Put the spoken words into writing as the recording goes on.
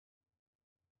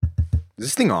Is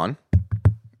this thing on?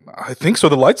 I think so.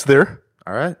 The light's there.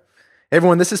 All right. Hey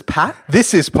everyone, this is Pat.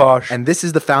 This is Posh. And this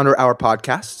is the Founder Hour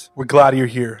podcast. We're glad you're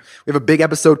here. We have a big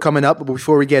episode coming up, but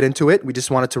before we get into it, we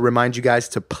just wanted to remind you guys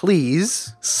to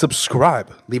please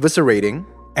subscribe, leave us a rating,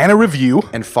 and a review,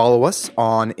 and follow us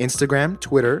on Instagram,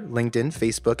 Twitter, LinkedIn,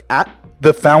 Facebook at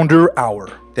The Founder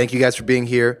Hour. Thank you guys for being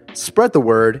here. Spread the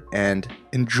word and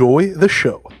enjoy the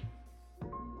show.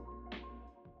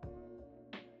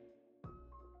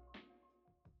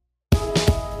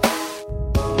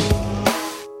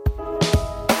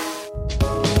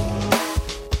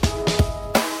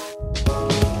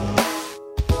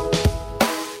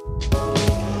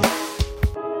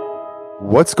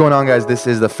 What's going on, guys? This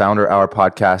is the Founder Hour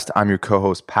podcast. I'm your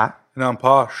co-host, Pat. And I'm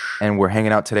Posh. And we're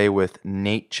hanging out today with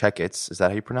Nate Checketts. Is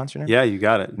that how you pronounce your name? Yeah, you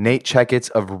got it. Nate Checketts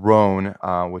of Rhone,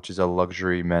 which is a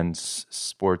luxury men's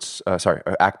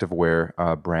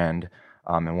activewear brand,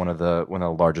 and one of the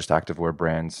largest activewear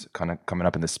brands kind of coming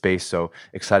up in the space. So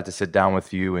excited to sit down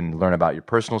with you and learn about your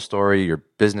personal story, your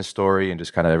business story, and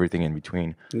just kind of everything in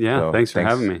between. Yeah, so thanks for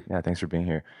having me. Yeah, thanks for being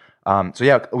here.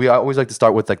 We always like to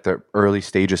start with like the early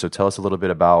stages. So tell us a little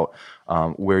bit about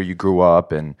where you grew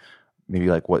up and maybe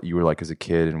like what you were like as a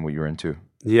kid and what you were into.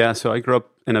 Yeah, so I grew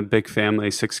up in a big family,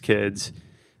 6 kids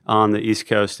on the East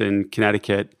Coast in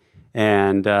Connecticut,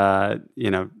 and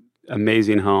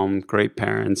amazing home, great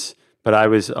parents. But I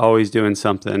was always doing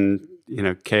something,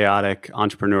 chaotic,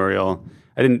 entrepreneurial.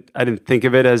 I didn't think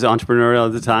of it as entrepreneurial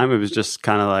at the time. It was just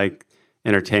kind of like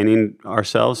entertaining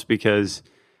ourselves, because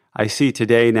I see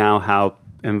today now how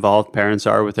involved parents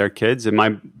are with their kids. And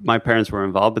my parents were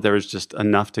involved, but there was just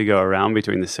enough to go around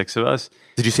between the 6 of us.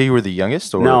 Did you say you were the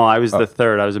youngest? Or? No, I was the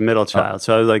third. I was a middle child.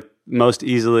 So I was like most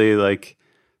easily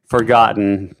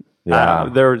forgotten. Yeah.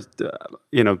 There was,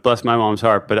 bless my mom's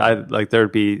heart, but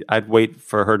I'd wait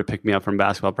for her to pick me up from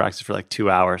basketball practice for like 2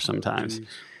 hours sometimes. Jeez.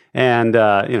 And,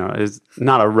 it's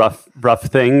not a rough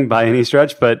thing by any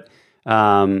stretch, but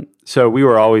so we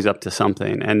were always up to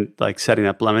something, and like setting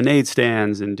up lemonade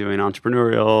stands and doing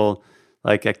entrepreneurial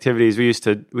activities. We used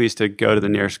to go to the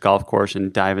nearest golf course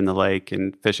and dive in the lake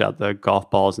and fish out the golf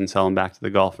balls and sell them back to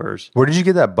the golfers. Where did you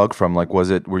get that bug from?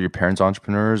 Were your parents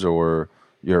entrepreneurs or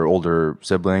your older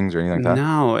siblings or anything like that?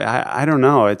 No, I don't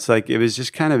know. It's like, it was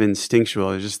just kind of instinctual.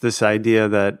 It was just this idea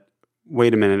that,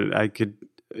 wait a minute, I could,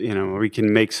 we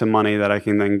can make some money that I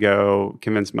can then go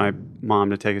convince my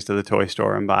mom to take us to the toy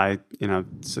store and buy,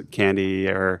 candy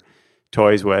or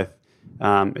toys with.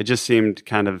 It just seemed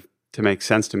kind of to make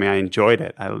sense to me. I enjoyed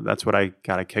it. That's what I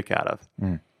got a kick out of.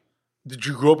 Mm. Did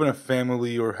you grow up in a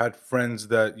family or had friends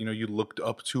that, you looked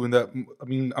up to? And that, I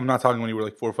mean, I'm not talking when you were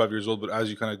like 4 or 5 years old, but as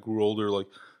you kind of grew older,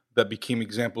 that became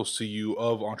examples to you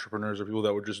of entrepreneurs or people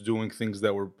that were just doing things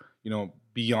that were,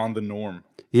 beyond the norm.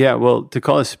 Yeah, well, to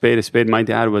call a spade, my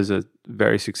dad was a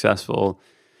very successful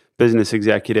business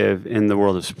executive in the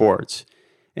world of sports.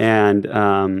 And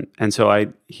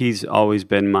so he's always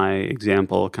been my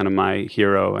example, kind of my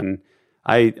hero. And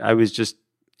I was just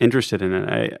interested in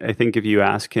it. I think if you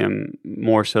ask him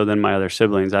more so than my other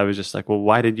siblings, I was just like, well,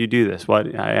 why did you do this?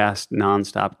 I asked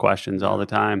nonstop questions all the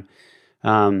time.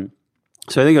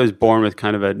 So I think I was born with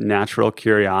kind of a natural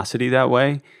curiosity that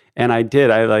way. And I did.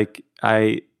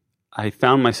 I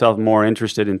found myself more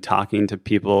interested in talking to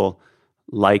people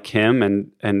like him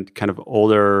and kind of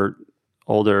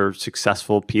older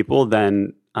successful people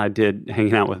than I did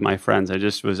hanging out with my friends. I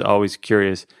just was always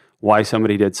curious why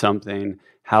somebody did something,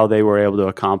 how they were able to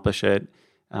accomplish it,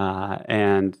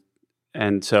 and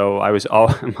so I was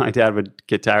my dad would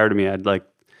get tired of me. I'd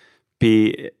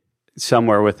be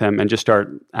somewhere with him and just start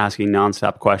asking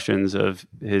nonstop questions of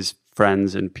his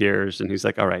friends and peers, and he's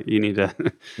like, all right, you need to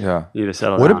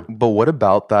settle down. But what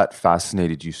about that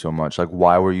fascinated you so much?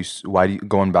 Why do you,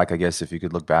 going back, I guess if you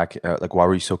could look back, why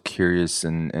were you so curious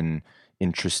and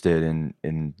interested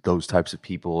in those types of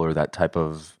people or that type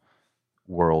of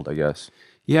world, I guess?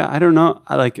 Yeah, I don't know.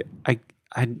 I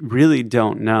really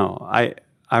don't know.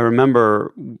 I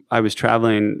remember I was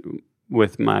traveling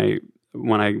with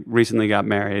when I recently got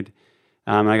married.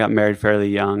 I got married fairly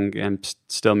young and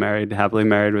still happily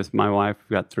married with my wife.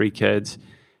 We've got 3 kids.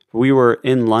 We were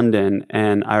in London,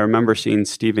 and I remember seeing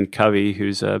Stephen Covey,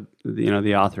 who's the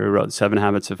author who wrote 7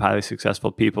 Habits of Highly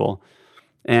Successful People.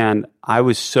 And I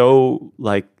was so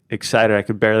excited I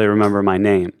could barely remember my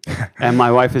name. And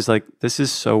my wife is like, this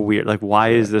is so weird. Why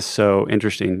is this so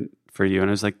interesting for you? And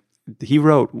I was like, he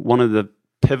wrote one of the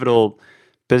pivotal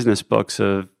business books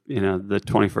of the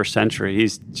 21st century.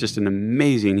 He's just an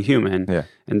amazing human. Yeah.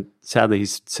 And sadly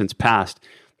he's since passed.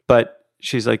 But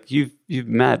she's like, you've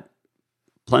met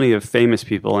plenty of famous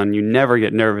people, and you never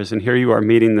get nervous. And here you are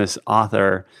meeting this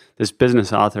author, this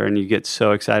business author, and you get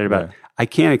so excited about it. I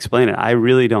can't explain it. I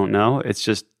really don't know. It's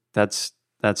just that's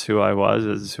who I was.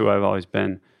 It's who I've always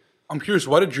been. I'm curious,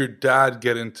 why did your dad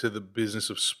get into the business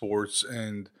of sports,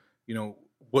 and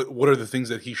what are the things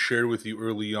that he shared with you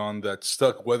early on that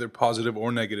stuck, whether positive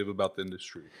or negative, about the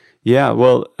industry? Yeah,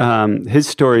 well, his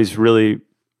story is really,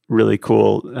 really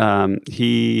cool.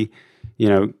 He,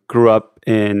 grew up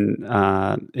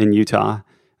in Utah,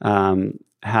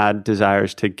 had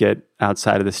desires to get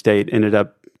outside of the state, ended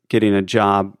up getting a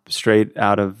job straight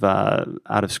out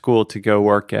of school to go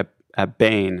work at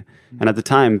Bain. And at the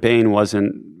time, Bain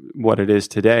wasn't what it is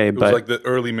today. It was like the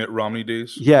early Mitt Romney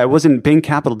days. Yeah, it wasn't. Bain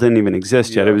Capital didn't even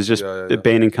exist yet. It was just the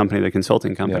Bain and Company, the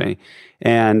consulting company.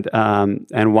 Yeah.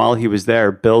 And while he was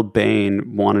there, Bill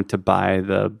Bain wanted to buy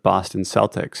the Boston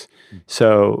Celtics.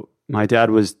 So my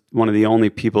dad was one of the only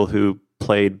people who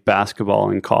played basketball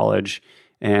in college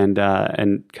and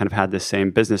kind of had the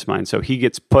same business mind. So he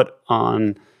gets put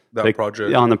on the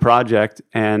project,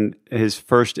 and his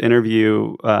first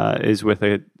interview is with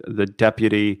the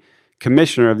deputy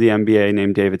commissioner of the NBA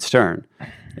named David Stern.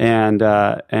 And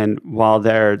while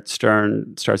there,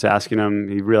 Stern starts asking him,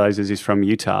 he realizes he's from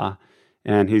Utah,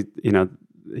 and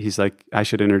he's like, I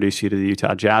should introduce you to the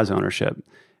Utah Jazz ownership.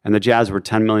 And the Jazz were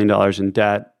 $10 million in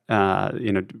debt,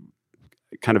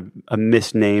 kind of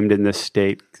misnamed in this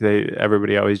state.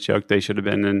 Everybody always joked they should have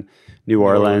been in New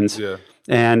Orleans. Yeah.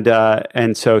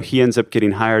 And so he ends up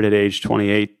getting hired at age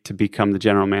 28 to become the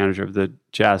general manager of the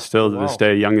Jazz, still to this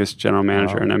day, youngest general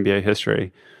manager in NBA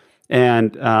history.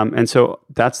 And so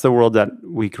that's the world that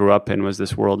we grew up in, was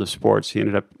this world of sports. He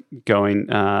ended up going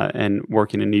and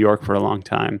working in New York for a long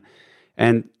time.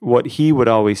 And what he would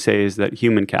always say is that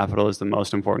human capital is the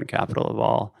most important capital of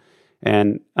all.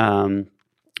 And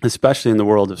especially in the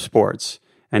world of sports.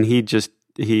 And he's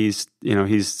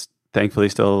thankfully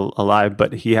still alive,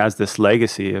 but he has this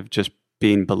legacy of just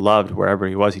being beloved wherever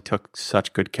he was. He took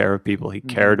such good care of people. He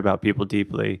cared about people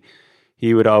deeply.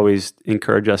 He would always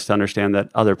encourage us to understand that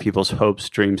other people's hopes,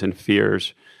 dreams, and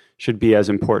fears should be as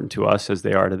important to us as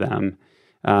they are to them.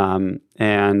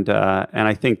 And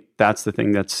I think that's the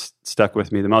thing that's stuck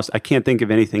with me the most. I can't think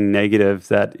of anything negative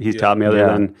that he's taught me other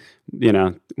than,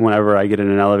 whenever I get in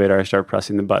an elevator, I start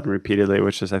pressing the button repeatedly,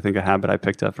 which is, I think, a habit I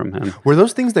picked up from him. Were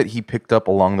those things that he picked up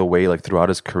along the way, like throughout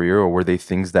his career, or were they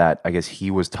things that I guess he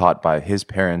was taught by his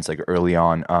parents, like early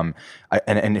on?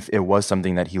 And if it was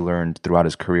something that he learned throughout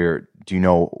his career, do you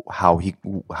know how he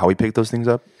picked those things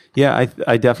up? Yeah,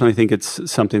 I definitely think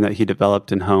it's something that he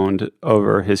developed and honed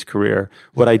over his career.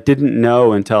 What I didn't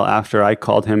know until after I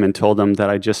called him and told him that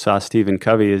I just saw Stephen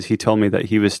Covey is he told me that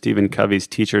he was Stephen Covey's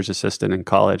teacher's assistant in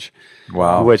college.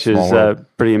 Wow, which is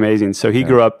pretty amazing. So he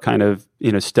grew up kind of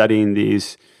studying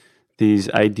these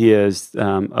ideas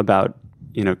about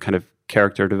kind of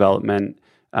character development,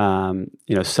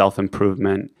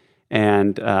 self-improvement.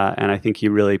 And I think he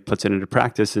really puts it into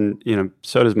practice. And,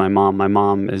 so does my mom. My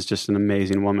mom is just an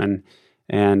amazing woman.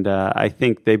 And I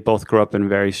think they both grew up in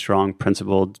very strong,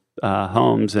 principled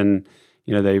homes. And,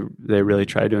 they really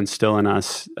tried to instill in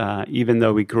us, even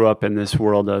though we grew up in this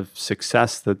world of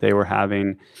success that they were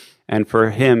having. And for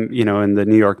him, in the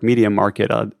New York media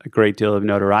market, a great deal of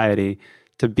notoriety,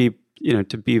 to be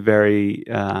very,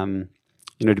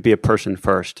 to be a person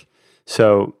first.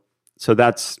 So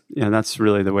that's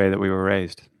really the way that we were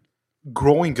raised.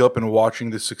 Growing up and watching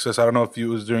this success, I don't know if it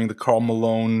was during the Karl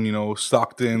Malone,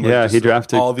 Stockton. He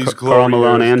drafted all these Karl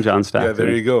Malone and John Stockton. Yeah,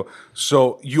 there you go.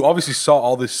 So you obviously saw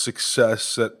all this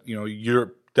success that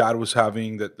your dad was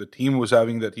having, that the team was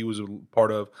having, that he was a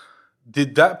part of.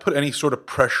 Did that put any sort of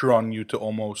pressure on you to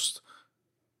almost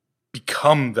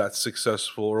become that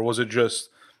successful, or was it just,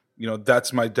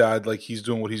 that's my dad, like he's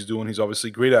doing what he's doing, he's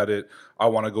obviously great at it, I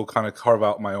want to go kind of carve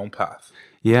out my own path?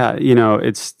 Yeah,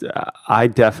 I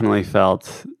definitely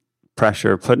felt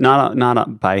pressure put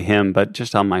not by him, but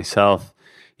just on myself.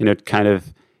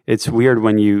 It's weird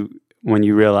when you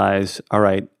realize, all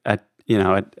right, at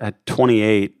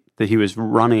 28 that he was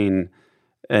running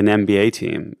an NBA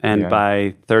team, and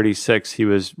by 36 he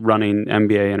was running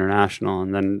NBA International,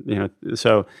 and then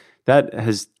so that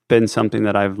has been something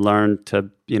that I've learned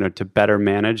to better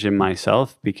manage in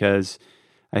myself, because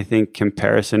I think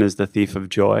comparison is the thief of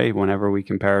joy. Whenever we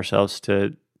compare ourselves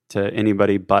to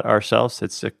anybody but ourselves,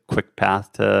 it's a quick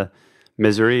path to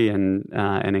misery and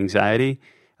anxiety.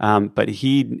 But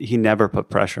he never put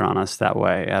pressure on us that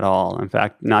way at all. In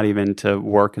fact, not even to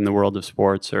work in the world of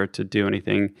sports or to do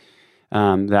anything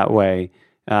that way.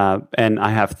 And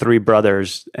I have 3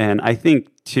 brothers, and I think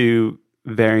to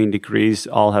varying degrees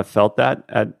all have felt that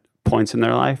at points in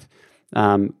their life.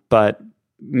 But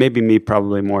maybe me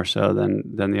probably more so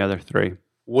than the other three.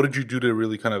 What did you do to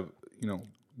really kind of,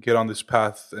 get on this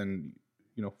path and,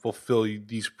 fulfill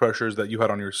these pressures that you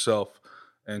had on yourself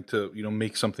and to,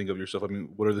 make something of yourself? I mean,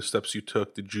 what are the steps you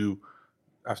took?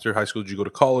 After high school, did you go to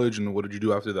college, and what did you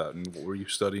do after that? And what were you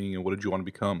studying, and what did you want to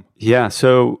become? Yeah.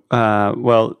 So, kind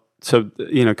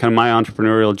of my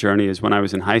entrepreneurial journey is when I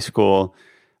was in high school,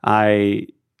 my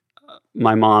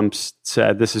mom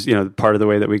said, this is, part of the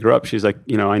way that we grew up. She's like,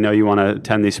 I know you want to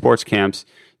attend these sports camps.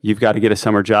 You've got to get a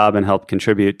summer job and help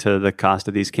contribute to the cost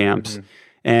of these camps. Mm-hmm.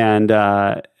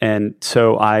 And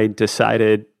so I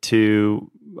decided to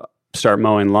start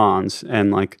mowing lawns,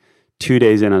 and like 2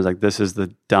 days in, I was like, this is the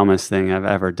dumbest thing I've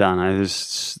ever done.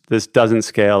 This doesn't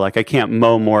scale. Like, I can't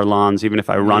mow more lawns even if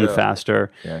I run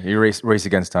faster. Yeah, you race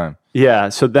against time. Yeah.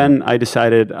 So then I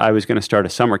decided I was going to start a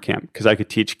summer camp because I could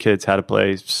teach kids how to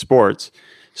play sports.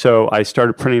 So I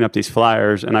started printing up these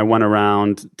flyers, and I went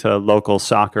around to local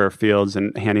soccer fields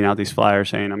and handing out these flyers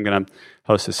saying, I'm going to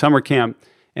host a summer camp,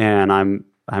 and I'm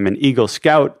an Eagle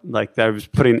Scout. Like, I was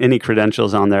putting any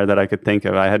credentials on there that I could think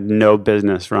of. I had no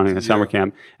business running a summer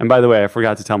camp. And by the way, I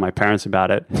forgot to tell my parents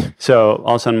about it. So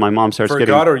all of a sudden, my mom starts getting...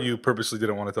 Forgot, or you purposely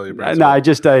didn't want to tell your parents? No, I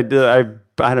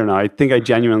don't know. I think I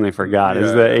genuinely forgot. It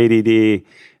was the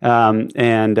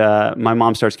ADD. My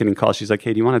mom starts getting calls. She's like,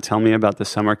 hey, do you want to tell me about the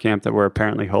summer camp that we're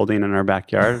apparently holding in our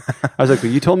backyard? I was like,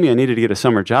 well, you told me I needed to get a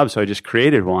summer job, so I just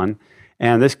created one.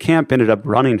 And this camp ended up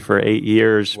running for 8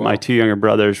 years. Wow. My two younger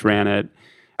brothers ran it.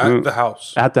 At the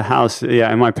house? At the house,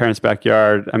 yeah, in my parents'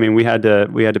 backyard. I mean, we had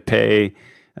to pay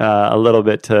a little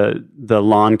bit to the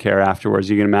lawn care afterwards.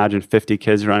 You can imagine 50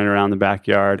 kids running around the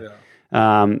backyard.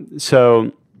 Yeah.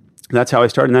 So that's how I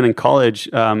started. And then in college,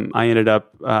 I ended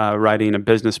up writing a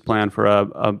business plan for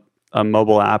a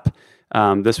mobile app.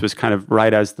 This was kind of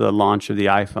right as the launch of the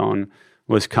iPhone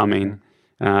was coming.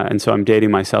 And so I'm dating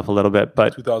myself a little bit,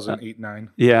 but 2008, 9.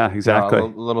 Yeah, exactly. A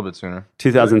little bit sooner.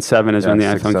 2007 is when the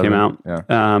iPhone came out.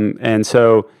 Yeah. And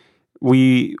so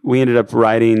we ended up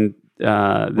writing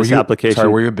this application. Sorry,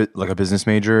 were you a business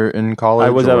major in college?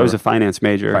 I was a finance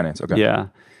major. Finance, okay. Yeah.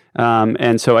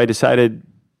 And so I decided,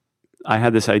 I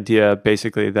had this idea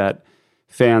basically that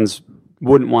fans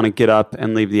wouldn't want to get up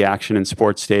and leave the action in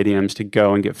sports stadiums to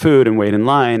go and get food and wait in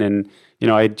line. And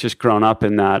I'd just grown up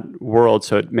in that world,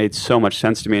 so it made so much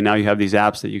sense to me. And now you have these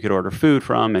apps that you could order food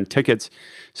from and tickets.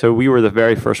 So we were the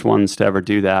very first ones to ever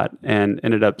do that, and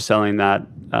ended up selling that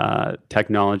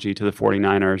technology to the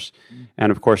 49ers.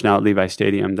 And of course, now at Levi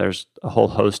Stadium, there's a whole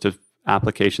host of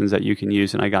applications that you can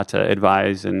use, and I got to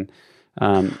advise and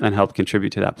help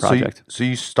contribute to that project. So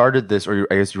you started this, or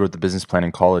I guess you wrote the business plan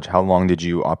in college. How long did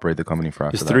you operate the company for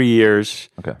after that? Just 3 years,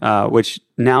 okay. Which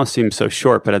now seems so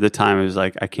short, but at the time it was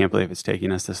like, I can't believe it's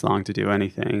taking us this long to do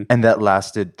anything. And that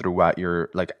lasted throughout your,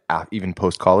 even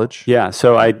post-college? Yeah,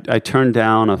 so I turned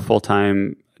down a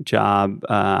full-time job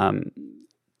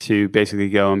to basically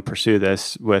go and pursue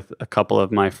this with a couple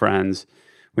of my friends.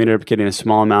 We ended up getting a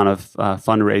small amount of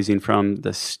fundraising from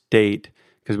the state,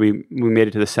 because we made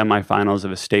it to the semifinals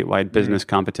of a statewide business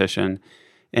competition,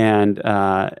 and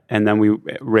then we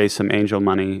raised some angel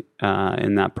money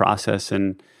in that process.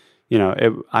 And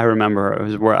I remember it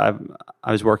was where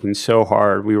I was working so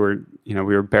hard. We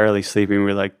were barely sleeping. We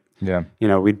were like,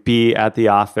 we'd be at the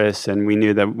office, and we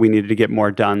knew that we needed to get more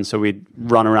done, so we'd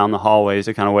run around the hallways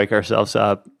to kind of wake ourselves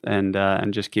up and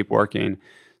just keep working.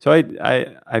 So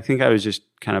I think I was just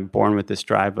kind of born with this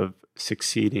drive of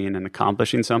succeeding and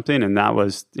accomplishing something, and that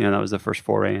was the first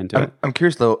foray into it. I'm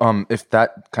curious though, if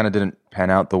that kind of didn't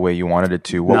pan out the way you wanted it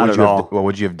to, what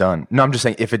would you have done? No, I'm just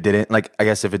saying, if it didn't,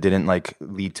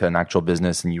 lead to an actual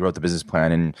business, and you wrote the business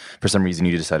plan, and for some reason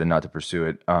you decided not to pursue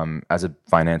it, as a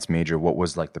finance major, what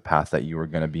was the path that you were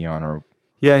going to be on? Or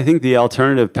yeah, I think the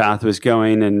alternative path was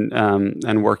going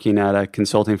and working at a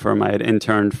consulting firm. I had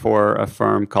interned for a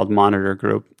firm called Monitor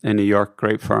Group in New York,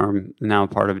 great firm, now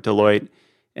part of Deloitte.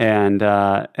 And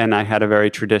I had a very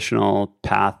traditional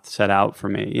path set out for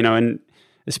me, and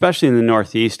especially in the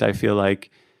Northeast, I feel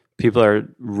like people are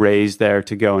raised there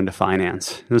to go into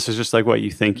finance. This is just like what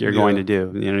you think you're going to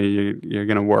do. You're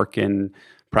going to work in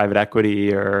private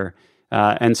equity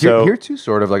and so here too,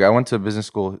 sort of. I went to business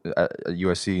school at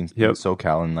USC in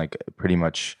SoCal, and pretty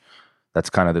much that's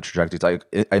kind of the trajectory.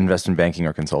 It's I invest in banking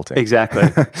or consulting. Exactly.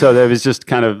 So there was just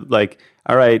kind of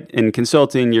all right, in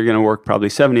consulting, you're going to work probably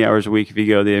 70 hours a week. If you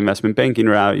go the investment banking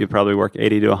route, you'll probably work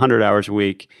 80 to 100 hours a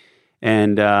week.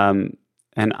 And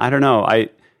I don't know,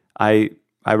 I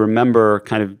remember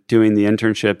kind of doing the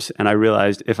internships, and I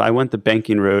realized if I went the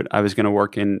banking route, I was going to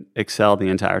work in Excel the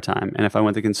entire time. And if I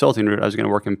went the consulting route, I was going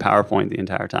to work in PowerPoint the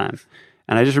entire time.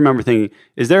 And I just remember thinking,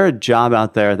 is there a job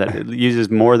out there that uses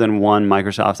more than one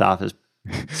Microsoft Office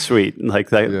suite? Like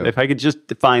that, if I could just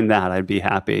find that, I'd be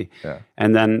happy. Yeah.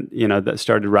 And then, that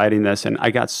started writing this, and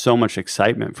I got so much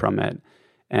excitement from it.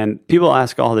 And people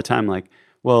ask all the time, like,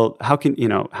 well, how can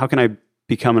I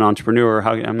become an entrepreneur?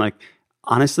 I'm like,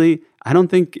 honestly, I don't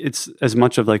think it's as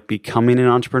much of like becoming an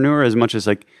entrepreneur as much as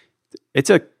like, it's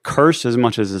a curse as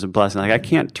much as it's a blessing. Like I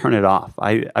can't turn it off.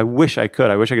 I wish I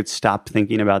could. I wish I could stop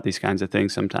thinking about these kinds of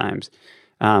things sometimes.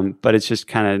 But it's just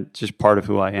kind of just part of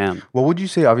who I am. What would you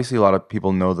say? Obviously, a lot of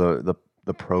people know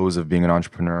the pros of being an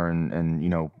entrepreneur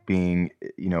and being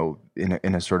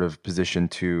in a sort of position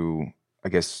to, I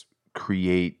guess,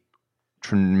 create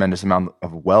tremendous amount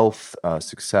of wealth,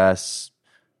 success,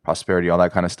 prosperity, all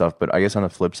that kind of stuff. But I guess on the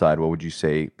flip side, what would you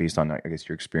say based on, I guess,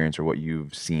 your experience or what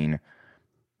you've seen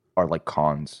are like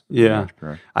cons? Yeah,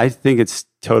 I think it's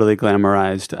totally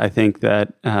glamorized. I think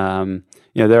that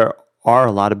there are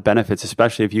a lot of benefits,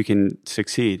 especially if you can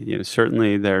succeed.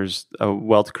 Certainly there's a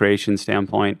wealth creation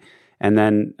standpoint, and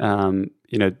then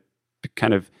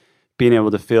kind of being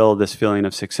able to feel this feeling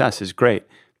of success is great.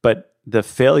 But the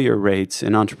failure rates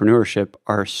in entrepreneurship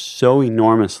are so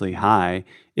enormously high.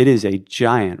 It is a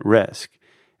giant risk.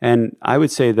 And I would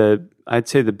say I'd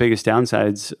say the biggest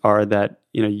downsides are that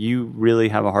you really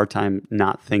have a hard time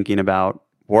not thinking about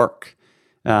work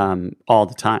all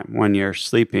the time when you're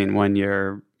sleeping, when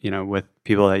you're with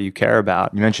people that you care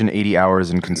about. You mentioned 80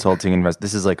 hours in consulting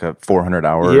This is like a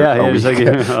 400-hour. Yeah, it's like,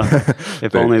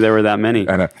 if only there were that many.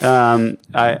 I know.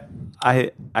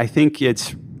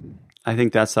 I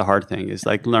think that's the hard thing, is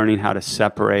like learning how to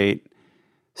separate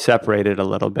it a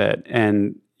little bit.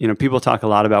 And people talk a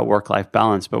lot about work-life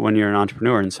balance, but when you're an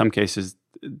entrepreneur, in some cases,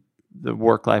 the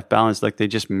work-life balance, like they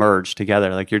just merge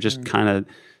together. Like you're just kind of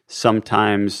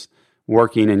sometimes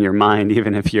working in your mind,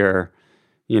 even if you're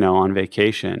on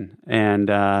vacation. And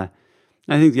I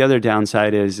think the other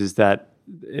downside is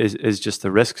just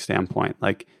the risk standpoint.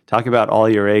 Like talk about all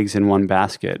your eggs in one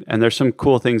basket. And there's some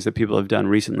cool things that people have done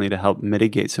recently to help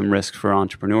mitigate some risks for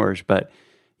entrepreneurs, but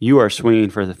you are swinging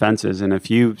for the fences. And if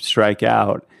you strike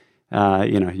out,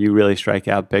 you really strike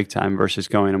out big time versus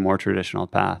going a more traditional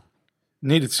path.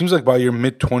 Nate, it seems like by your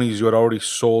mid-20s, you had already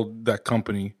sold that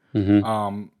company.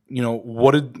 Mm-hmm.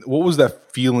 What was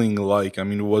that feeling like? I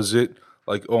mean, was it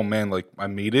like, oh man, like I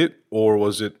made it, or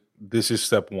was it, this is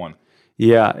step one?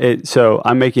 Yeah. So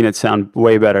I'm making it sound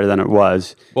way better than it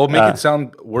was. Well, make it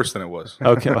sound worse than it was.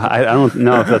 Okay. Well, I don't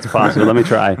know if that's possible. Let me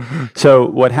try. So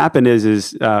what happened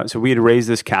is so we had raised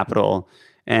this capital,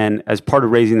 and as part of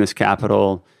raising this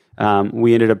capital,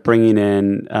 we ended up bringing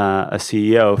in a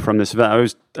CEO from this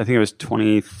event. I think I was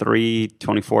 23,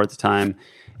 24 at the time.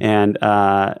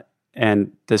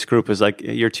 And this group was like,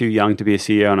 you're too young to be a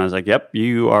CEO. And I was like, yep,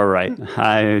 you are right.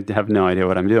 I have no idea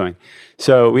what I'm doing.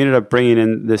 So we ended up bringing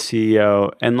in the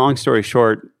CEO. And long story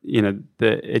short,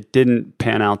 it didn't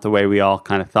pan out the way we all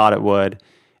kind of thought it would.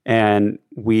 And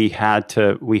we had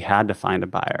to find a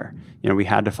buyer. We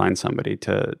had to find somebody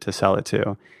to sell it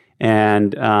to.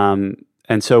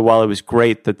 And so while it was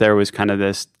great that there was kind of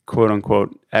this quote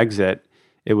unquote exit,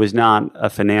 it was not a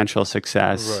financial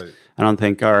success. Right. I don't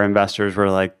think our investors were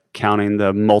like counting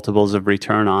the multiples of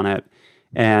return on it.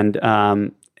 And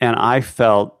I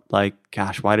felt like,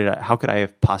 gosh, how could I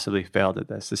have possibly failed at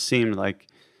this? This seemed like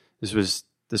this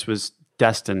was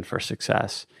destined for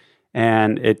success.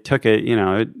 And it took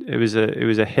it was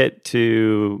a hit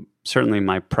to certainly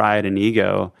my pride and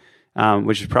ego,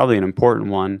 which is probably an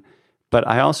important one. But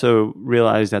I also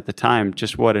realized at the time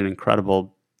just what an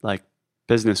incredible like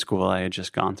business school I had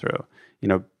just gone through.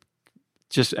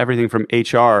 Just everything from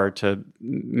HR to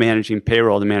managing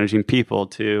payroll to managing people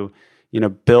to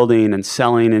building and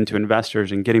selling into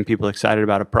investors and getting people excited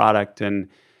about a product, and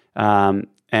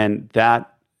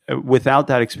that without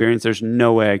that experience, there's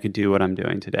no way I could do what I'm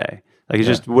doing today. Like it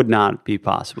just would not be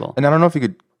possible. And I don't know if you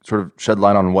could sort of shed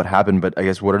light on what happened, but I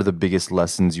guess what are the biggest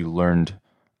lessons you learned?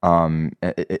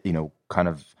 Kind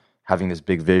of having this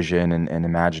big vision and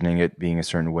imagining it being a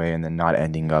certain way, and then not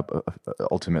ending up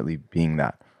ultimately being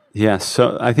that. Yeah.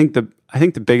 So I think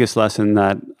the biggest lesson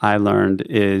that I learned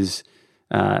is,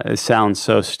 it sounds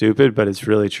so stupid, but it's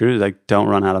really true. Like, don't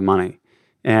run out of money.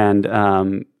 And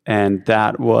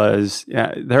that was,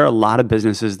 there are a lot of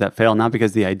businesses that fail, not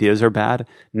because the ideas are bad,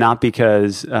 not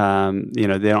because, they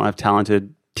don't have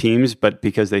talented teams, but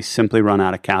because they simply run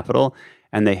out of capital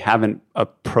and they haven't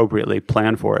appropriately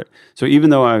planned for it. So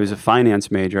even though I was a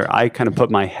finance major, I kind of put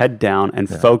my head down and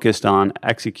focused on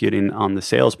executing on the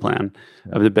sales plan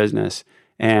of the business.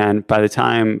 And by the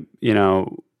time,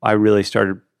 I really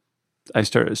started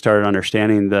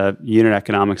understanding the unit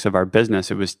economics of our business,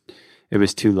 it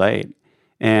was too late.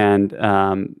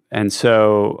 And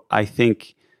so I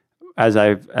think as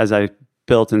I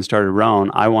built and started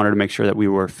Rhone, I wanted to make sure that we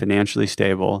were financially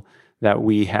stable, that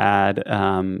we had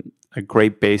a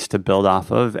great base to build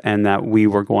off of, and that we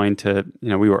were going to,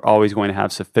 we were always going to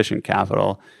have sufficient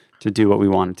capital to do what we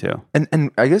wanted to.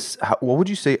 And I guess, what would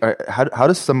you say, how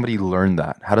does somebody learn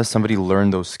that? How does somebody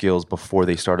learn those skills before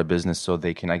they start a business so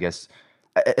they can, I guess,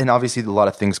 and obviously a lot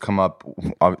of things come up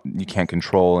you can't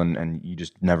control and you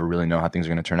just never really know how things are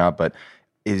going to turn out, but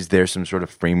is there some sort of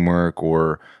framework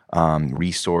or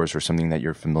resource or something that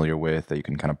you're familiar with that you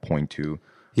can kind of point to?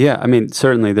 Yeah, I mean,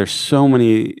 certainly there's so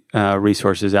many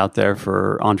resources out there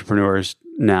for entrepreneurs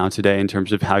now today in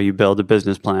terms of how you build a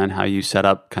business plan, how you set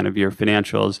up kind of your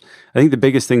financials. I think the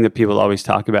biggest thing that people always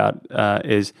talk about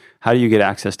is how do you get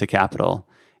access to capital?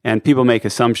 And people make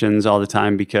assumptions all the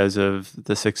time because of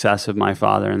the success of my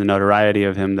father and the notoriety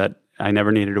of him that I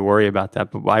never needed to worry about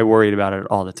that, but I worried about it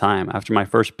all the time. After my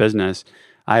first business,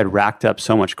 I had racked up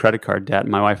so much credit card debt.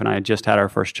 My wife and I had just had our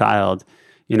first child.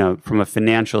 From a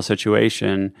financial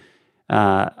situation,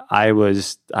 I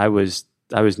was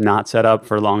not set up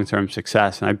for long-term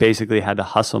success, and I basically had to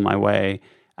hustle my way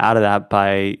out of that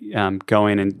by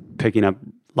going and picking up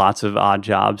lots of odd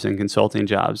jobs and consulting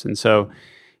jobs. And so,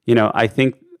 I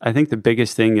think the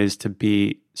biggest thing is to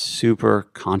be super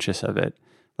conscious of it,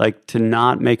 like to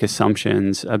not make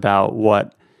assumptions about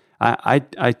what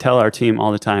I tell our team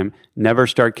all the time. Never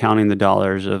start counting the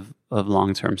dollars of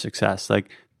long-term success. Like,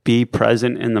 be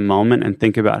present in the moment and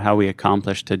think about how we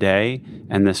accomplished today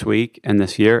and this week and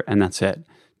this year, and that's it.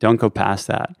 Don't go past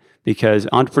that, because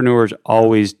entrepreneurs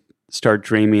always start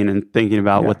dreaming and thinking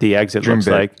about what the exit looks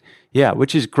like. Yeah,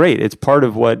 which is great. It's part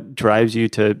of what drives you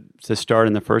to start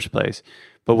in the first place.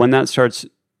 But when that starts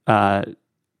kind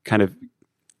of,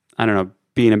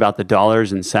 being about the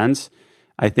dollars and cents,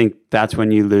 I think that's when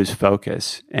you lose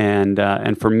focus. And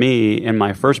for me, in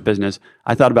my first business,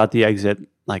 I thought about the exit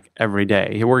like every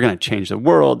day. We're going to change the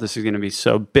world. This is going to be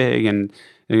so big, and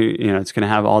it's going to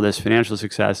have all this financial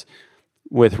success.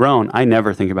 With Rhone, I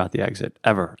never think about the exit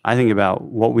ever. I think about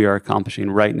what we are accomplishing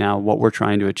right now, what we're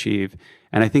trying to achieve,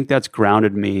 and I think that's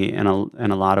grounded me in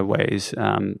a lot of ways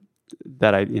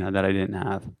that I didn't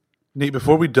have. Nate,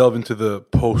 before we delve into the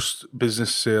post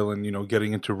business sale and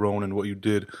getting into Rhone and what you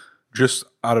did, just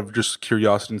out of just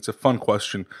curiosity, it's a fun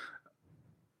question.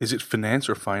 Is it finance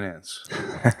or finance?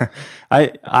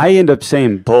 I end up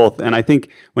saying both, and I think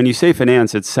when you say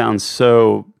finance, it sounds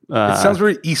so. It sounds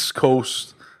very East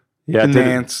Coast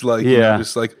finance,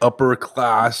 just like upper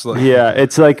class.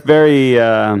 It's like very.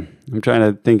 I'm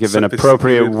trying to think of an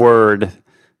appropriate word.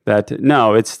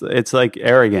 It's like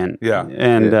arrogant. Yeah.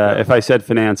 And if I said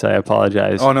finance, I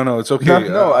apologize. Oh no, it's okay.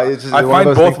 I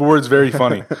find both words very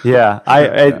funny. Yeah,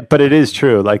 but it is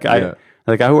true.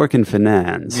 I work in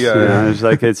finance. Yeah. It's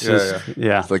like it's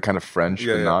It's like kind of French,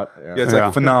 but not. Yeah, it's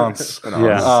like finance.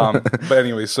 Yeah. But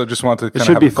anyway, so just wanted to kind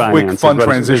of have a quick fun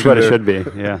transition. It's what it should be.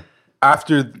 Yeah.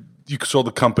 After you sold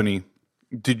the company,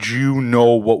 did you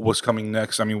know what was coming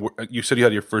next? I mean, you said you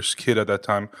had your first kid at that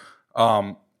time.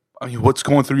 What's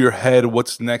going through your head?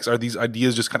 What's next? Are these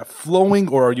ideas just kind of flowing,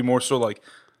 or are you more so like,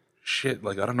 shit,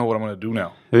 like I don't know what I'm going to do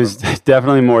now? It was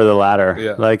definitely more the latter.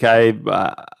 Yeah. Like I've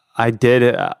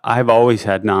always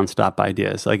had nonstop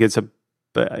ideas. Like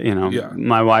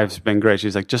my wife's been great.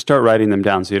 She's like, just start writing them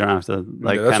down so you don't have to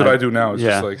that's what I do now. It's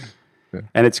just like.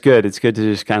 And it's good. It's good to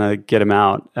just kind of get them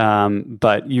out.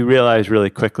 But you realize really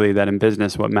quickly that in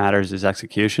business, what matters is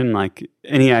execution. Like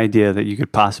any idea that you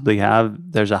could possibly have,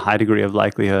 there's a high degree of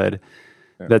likelihood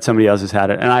that somebody else has had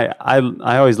it. And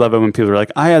I always love it when people are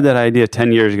like, I had that idea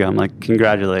 10 years ago. I'm like,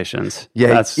 congratulations. Yeah,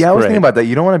 I was thinking about that.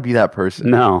 You don't want to be that person.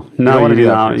 No, you do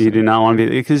not. You do not want to be,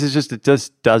 because it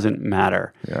just doesn't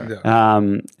matter.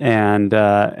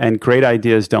 And great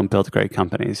ideas don't build great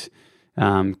companies.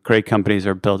 Great companies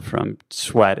are built from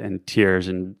sweat and tears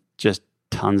and just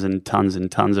tons and tons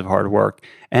and tons of hard work.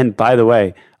 And by the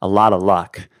way, a lot of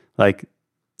luck. By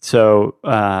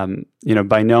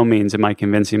no means am I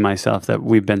convincing myself that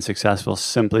we've been successful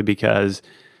simply because,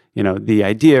 the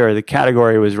idea or the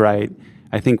category was right.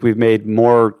 I think we've made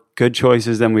more good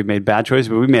choices than we've made bad choices,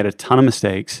 but we've made a ton of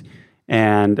mistakes.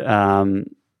 And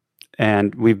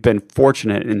we've been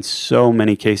fortunate in so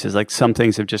many cases. Like some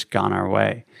things have just gone our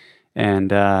way.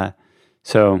 And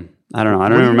so I don't know. I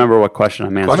don't even remember what question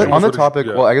I'm answering. On the topic,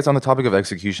 well, I guess on the topic of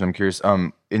execution, I'm curious.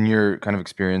 In your kind of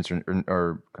experience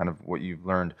or kind of what you've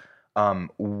learned,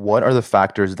 what are the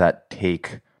factors that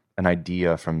take an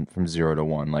idea from 0 to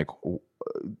 1? Like,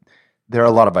 there are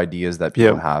a lot of ideas that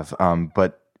people have,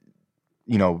 but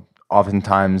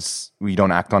oftentimes we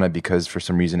don't act on it because for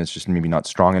some reason it's just maybe not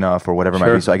strong enough or whatever it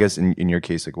might be. So I guess in your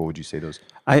case, like what would you say those?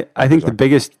 I think the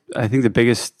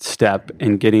biggest step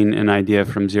in getting an idea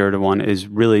from 0 to 1 is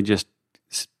really just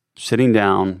sitting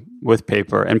down with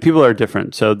paper, and people are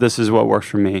different. So this is what works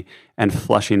for me, and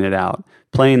flushing it out,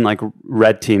 playing like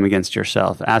red team against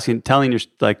yourself, trying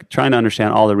to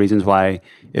understand all the reasons why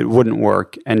it wouldn't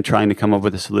work, and trying to come up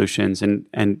with the solutions,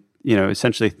 and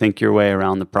essentially think your way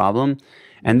around the problem.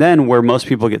 And then where most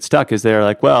people get stuck is they're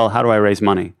like, well, how do I raise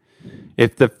money?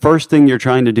 If the first thing you're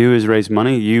trying to do is raise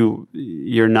money,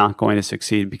 you're not going to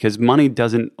succeed, because money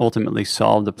doesn't ultimately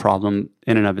solve the problem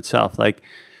in and of itself. Like,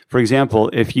 for example,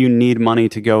 if you need money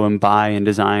to go and buy and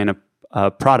design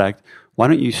a product, why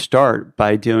don't you start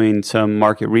by doing some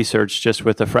market research just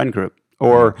with a friend group,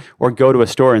 or go to a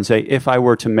store and say, if I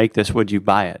were to make this, would you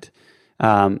buy it?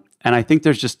 And I think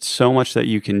there's just so much that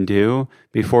you can do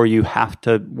before you have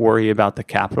to worry about the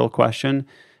capital question.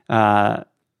 And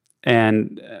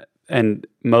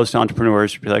most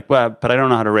entrepreneurs be like, well, but I don't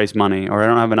know how to raise money, or I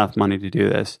don't have enough money to do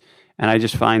this. And I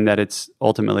just find that it's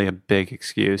ultimately a big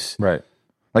excuse. Right.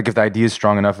 Like if the idea is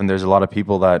strong enough and there's a lot of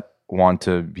people that want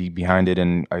to be behind it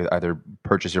and either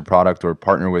purchase your product or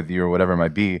partner with you or whatever it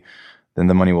might be, then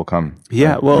the money will come.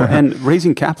 Yeah, well, and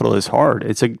raising capital is hard.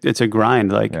 It's a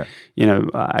grind. Like,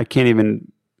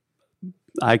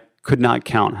 I could not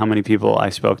count how many people I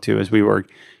spoke to as we were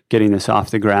getting this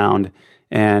off the ground.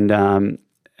 And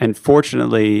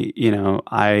fortunately,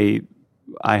 I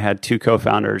had 2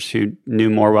 co-founders who knew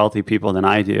more wealthy people than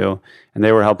I do, and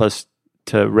they were help us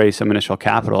to raise some initial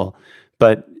capital.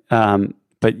 But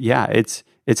yeah, it's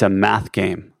a math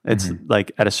game. It's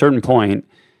like at a certain point,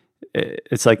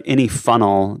 it's like any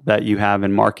funnel that you have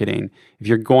in marketing. If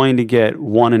you're going to get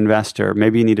one investor,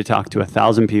 maybe you need to talk to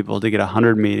 1,000 people to get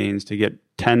 100 meetings, to get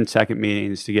 10 second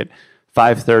meetings, to get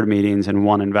 5 third meetings, and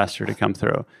one investor to come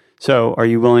through. So are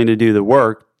you willing to do the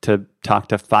work to talk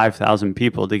to 5,000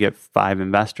 people to get 5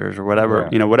 investors or whatever,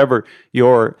 whatever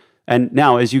and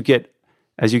now as you get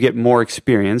more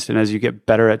experienced and as you get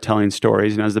better at telling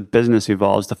stories and as the business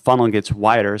evolves, the funnel gets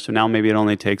wider. So now maybe it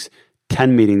only takes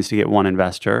 10 meetings to get one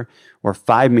investor or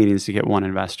 5 meetings to get one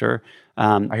investor.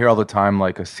 I hear all the time,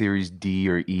 like a Series D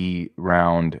or E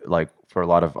round, like for a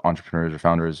lot of entrepreneurs or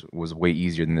founders, was way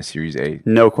easier than the Series A.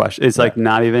 No question. It's like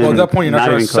not even. Well, at that point, you're not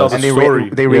trying to sell the story.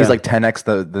 They raised like 10x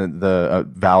the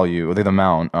value or the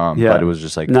amount, but it was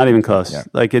just like not even close. Yeah.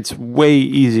 Like it's way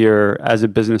easier as a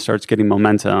business starts getting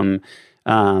momentum.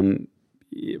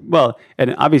 Well,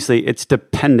 and obviously it's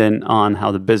dependent on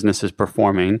how the business is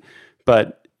performing,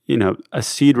 but a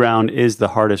seed round is the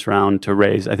hardest round to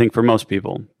raise, I think, for most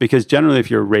people, because generally if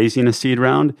you're raising a seed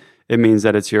round, it means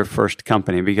that it's your first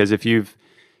company. Because if you've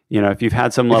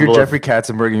had some level if you're Jeffrey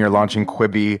Katzenberg and you're launching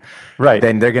Quibi, right,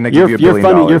 then they're going to give you $1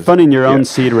 billion. You're funding your own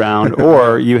seed round,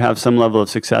 or you have some level of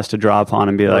success to draw upon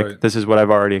and be like, this is what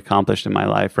I've already accomplished in my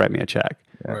life. Write me a check.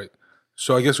 Yeah. Right.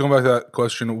 So I guess going back to that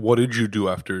question, what did you do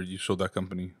after you sold that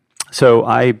company? So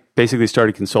I basically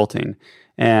started consulting,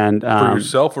 and for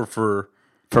yourself or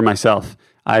for myself.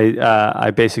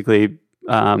 I basically,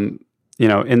 in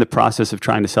the process of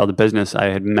trying to sell the business, I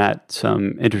had met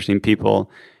some interesting people,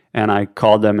 and I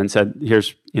called them and said,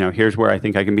 here's where I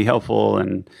think I can be helpful,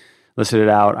 and listed it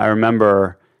out. I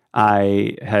remember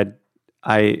I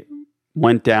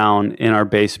went down in our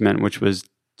basement, which was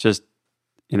just,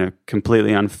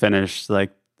 completely unfinished. Like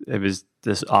it was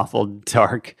this awful,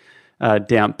 dark,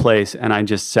 damp place. And I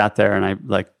just sat there and I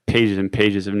like pages and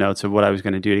pages of notes of what I was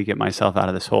going to do to get myself out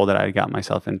of this hole that I had got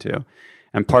myself into.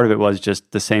 And part of it was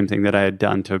just the same thing that I had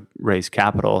done to raise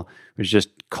capital, was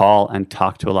just call and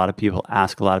talk to a lot of people,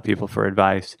 ask a lot of people for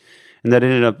advice. And that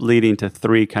ended up leading to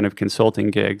 3 kind of consulting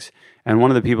gigs. And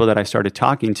one of the people that I started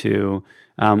talking to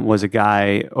was a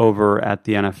guy over at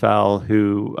the NFL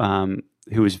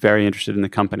who was very interested in the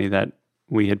company that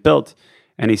we had built.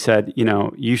 And he said,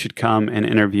 you should come and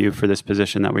interview for this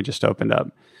position that we just opened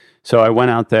up. So I went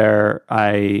out there,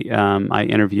 I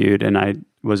interviewed, and I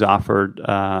was offered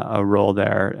a role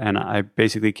there. And I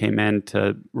basically came in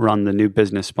to run the new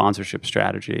business sponsorship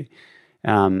strategy.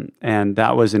 And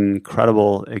that was an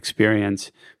incredible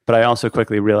experience. But I also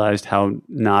quickly realized how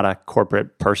not a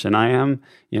corporate person I am.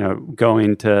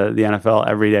 Going to the NFL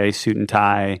every day, suit and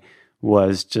tie,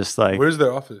 was just like... Where's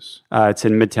their office? It's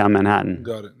in Midtown Manhattan.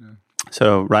 Got it, yeah.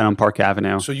 So right on Park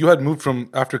Avenue. So you had moved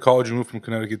after college, you moved from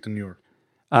Connecticut to New York?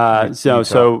 So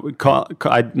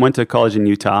I went to college in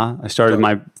Utah. I started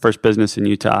my first business in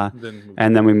Utah,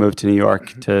 and then we moved to New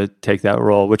York to take that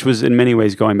role, which was in many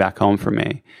ways going back home for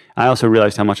me. I also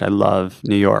realized how much I love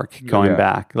New York going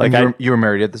back. Like you were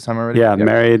married at this time already? Yeah,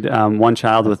 married, one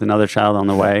child with another child on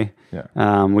the way.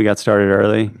 We got started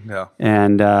early. Yeah.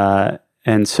 And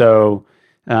so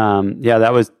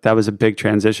that was a big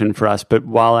transition for us. But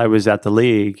while I was at the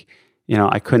league,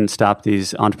 I couldn't stop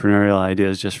these entrepreneurial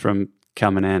ideas just from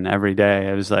coming in every day.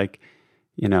 I was like,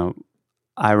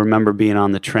 I remember being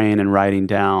on the train and writing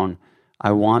down,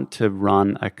 I want to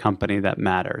run a company that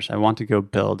matters. I want to go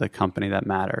build a company that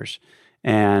matters.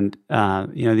 And,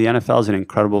 the NFL is an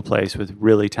incredible place with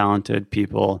really talented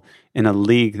people in a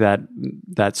league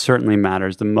that certainly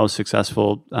matters, the most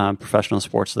successful professional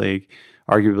sports league,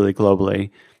 arguably globally.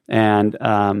 And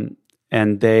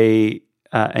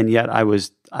yet I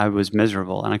was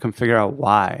miserable, and I couldn't figure out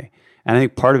why. And I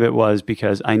think part of it was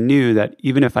because I knew that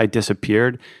even if I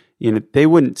disappeared, they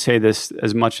wouldn't say this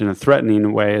as much in a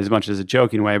threatening way, as much as a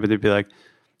joking way, but they'd be like,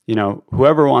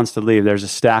 whoever wants to leave, there's a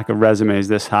stack of resumes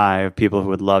this high of people who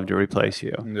would love to replace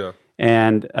you. Yeah.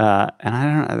 And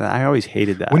I always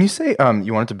hated that. When you say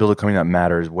you wanted to build a company that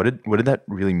matters, what did that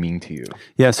really mean to you?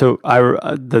 Yeah. So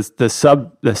the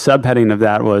subheading of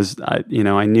that was,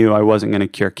 I knew I wasn't going to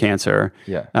cure cancer.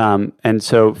 Yeah. And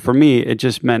so for me, it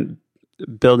just meant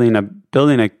building a.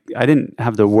 I didn't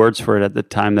have the words for it at the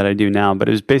time that I do now, but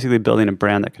it was basically building a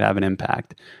brand that could have an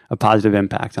impact, a positive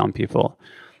impact on people.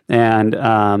 And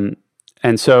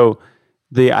so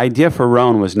the idea for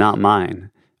Rhone was not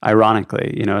mine,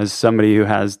 ironically, as somebody who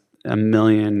has a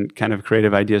million kind of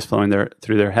creative ideas flowing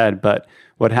through their head. But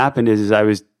what happened is I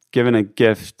was given a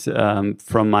gift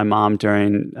from my mom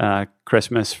during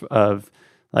Christmas of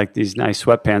like these nice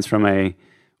sweatpants from a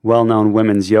well-known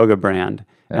women's yoga brand.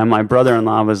 And my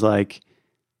brother-in-law was like,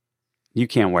 you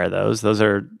can't wear those. Those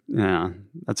are,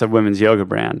 that's a women's yoga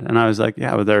brand. And I was like,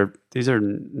 yeah, well, these are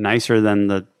nicer than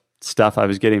the stuff I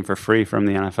was getting for free from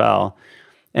the NFL.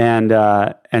 And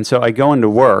so I go into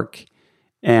work,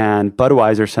 and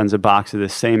Budweiser sends a box of the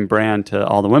same brand to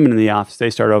all the women in the office. They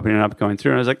start opening it up, going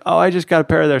through, and I was like, oh, I just got a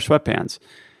pair of their sweatpants.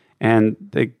 And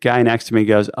the guy next to me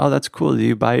goes, oh, that's cool. Do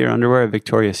you buy your underwear at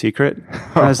Victoria's Secret? And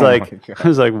I was like,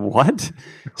 what?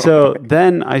 So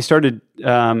then I started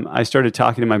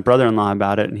talking to my brother-in-law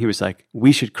about it, and he was like,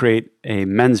 we should create a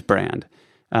men's brand.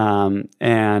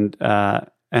 And I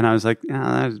was like,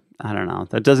 I don't know.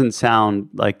 That doesn't sound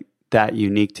like that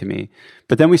unique to me.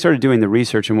 But then we started doing the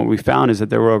research, and what we found is that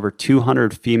there were over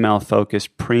 200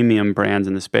 female-focused premium brands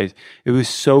in the space. It was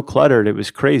so cluttered. It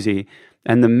was crazy.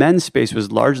 And the men's space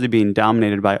was largely being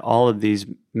dominated by all of these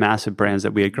massive brands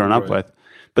that we had grown up with.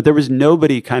 But there was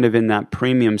nobody kind of in that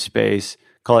premium space,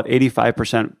 call it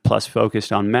 85% plus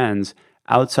focused on men's,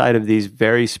 outside of these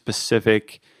very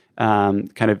specific kind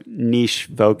of niche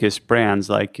focused brands.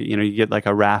 Like, you get like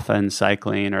a Rafa in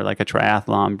cycling or like a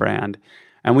triathlon brand.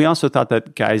 And we also thought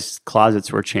that guys'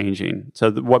 closets were changing.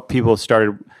 So what people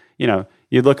started,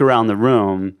 you look around the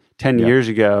room 10 years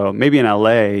ago, maybe in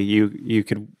LA, you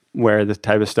could wear the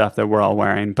type of stuff that we're all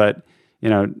wearing, but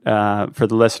for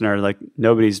the listener, like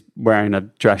nobody's wearing a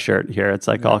dress shirt here. It's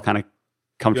like all kind of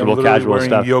comfortable, casual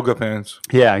stuff. Yoga pants.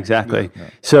 Yeah, exactly. Yeah.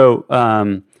 So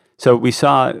we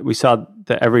saw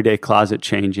the everyday closet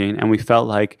changing, and we felt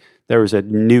like there was a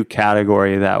new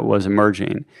category that was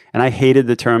emerging. And I hated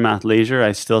the term athleisure.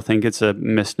 I still think it's a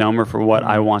misnomer for what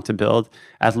I want to build.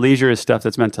 Athleisure is stuff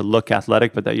that's meant to look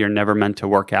athletic, but that you're never meant to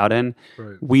work out in.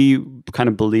 Right. We kind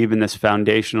of believe in this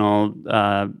foundational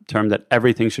term that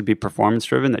everything should be performance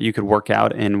driven, that you could work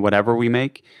out in whatever we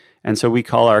make. And so we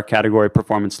call our category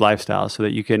performance lifestyle, so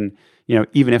that you can,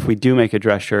 even if we do make a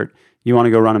dress shirt, you want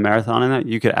to go run a marathon in that,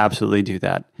 you could absolutely do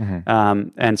that. Mm-hmm.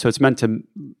 And so it's meant to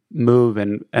move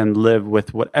and live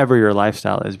with whatever your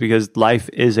lifestyle is, because life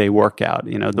is a workout,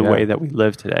 the way that we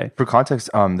live today. For context,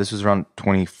 this was around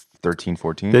 2013,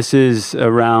 14? This is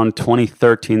around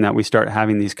 2013 that we start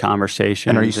having these conversations.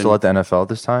 And are you still at the NFL at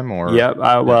this time? Or? Yep.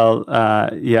 I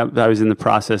was in the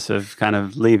process of kind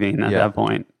of leaving at that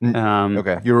point.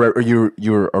 Okay. You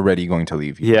were already going to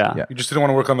leave. Yeah. You just didn't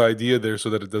want to work on the idea there so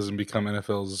that it doesn't become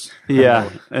NFL's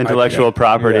intellectual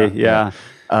property. Yeah.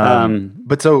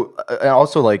 But so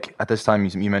also, like, at this time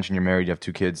you mentioned you're married, you have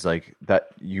 2 kids, like that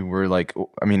you were like,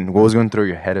 I mean, what was going through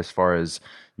your head as far as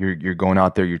you're going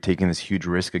out there, you're taking this huge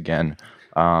risk again?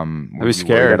 I was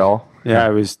scared at all. Yeah. I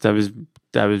was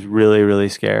really, really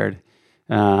scared.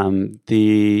 The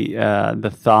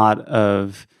thought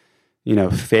of,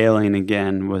 failing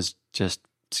again was just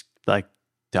like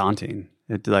daunting.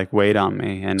 It like weighed on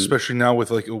me, and especially now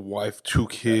with like a wife, 2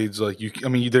 kids, like you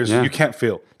can't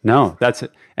fail. No, that's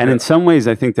it. And in some ways,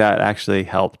 I think that actually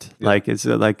helped. Yeah. Like it's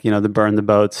like the burn the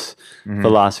boats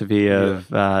philosophy of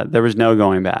there was no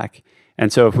going back.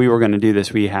 And so if we were going to do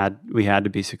this, we had to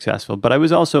be successful. But I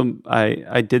was also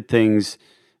I did things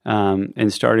in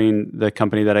starting the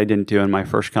company that I didn't do in my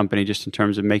first company, just in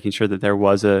terms of making sure that there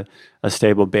was a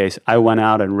stable base. I went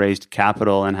out and raised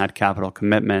capital and had capital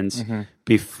commitments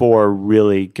before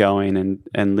really going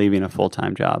and leaving a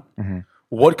full-time job.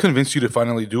 What convinced you to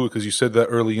finally do it? Because you said that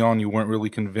early on you weren't really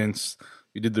convinced.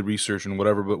 You did the research and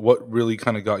whatever, but what really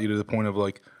kind of got you to the point of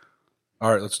like,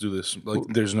 all right, let's do this. Like,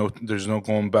 there's no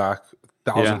going back.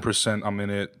 1,000% I'm in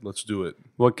it. Let's do it.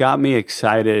 What got me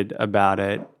excited about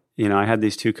it, I had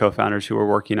these two co-founders who were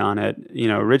working on it,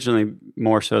 originally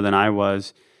more so than I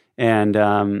was. And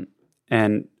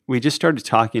we just started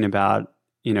talking about,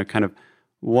 kind of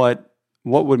what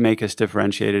would make us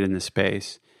differentiated in the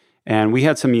space. And we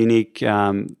had some unique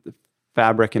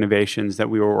fabric innovations that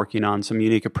we were working on, some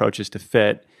unique approaches to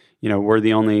fit. We're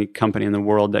the only company in the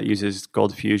world that uses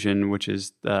gold fusion, which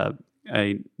is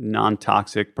a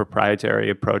non-toxic proprietary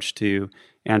approach to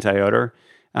anti-odor.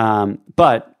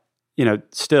 But,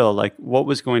 still, like, what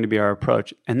was going to be our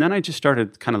approach? And then I just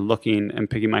started kind of looking and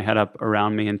picking my head up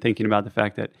around me and thinking about the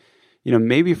fact that,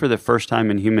 maybe for the first time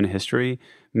in human history,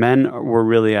 men were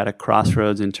really at a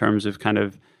crossroads in terms of kind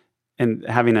of and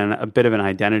having a bit of an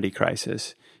identity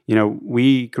crisis.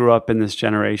 We grew up in this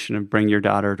generation of bring your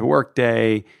daughter to work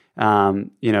day,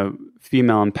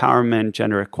 female empowerment,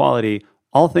 gender equality,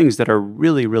 all things that are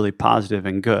really, really positive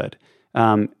and good.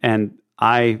 And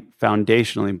I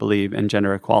foundationally believe in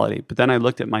gender equality. But then I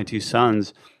looked at my two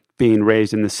sons being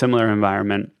raised in a similar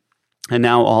environment, and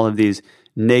now all of these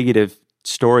negative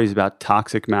stories about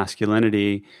toxic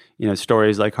masculinity,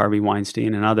 stories like Harvey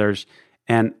Weinstein and others.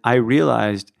 And I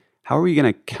realized, how are we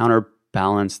going to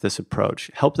counterbalance this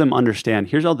approach? Help them understand,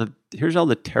 here's all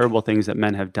the terrible things that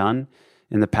men have done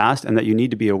in the past and that you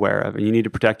need to be aware of and you need to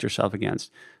protect yourself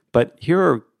against. But here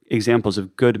are examples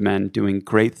of good men doing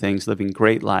great things, living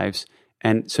great lives.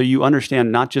 And so you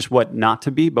understand not just what not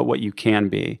to be, but what you can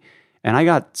be. And I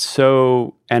got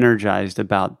so energized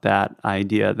about that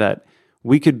idea that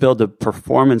we could build a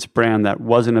performance brand that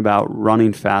wasn't about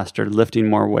running faster, lifting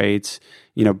more weights,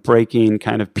 breaking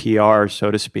kind of PR,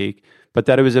 so to speak, but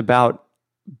that it was about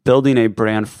building a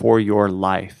brand for your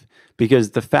life.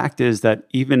 Because the fact is that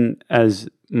even as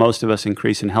most of us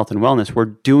increase in health and wellness, we're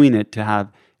doing it to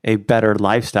have a better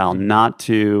lifestyle, not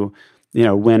to,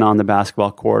 win on the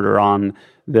basketball court or on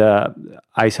the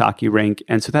ice hockey rink.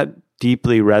 And so that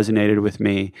deeply resonated with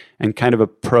me and kind of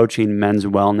approaching men's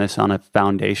wellness on a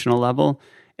foundational level.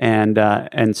 And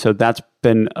so that's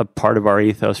been a part of our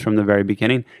ethos from the very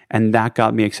beginning. And that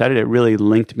got me excited. It really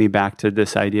linked me back to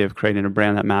this idea of creating a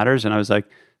brand that matters. And I was like,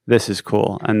 this is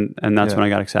cool. And that's when I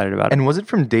got excited about it. And was it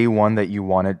from day one that you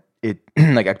wanted it,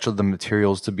 like actually the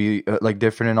materials to be like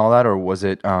different and all that? Or was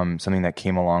it something that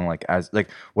came along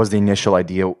was the initial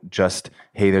idea just,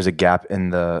 hey, there's a gap in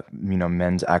the,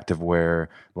 men's activewear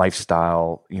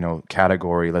lifestyle,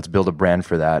 category. Let's build a brand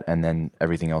for that. And then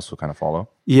everything else will kind of follow.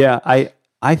 Yeah.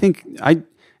 I think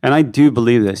I do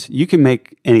believe this. You can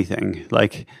make anything.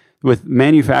 Like with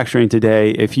manufacturing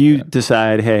today, if you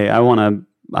decide, hey, I want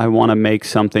to make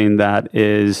something that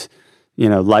is,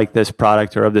 like this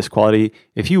product or of this quality,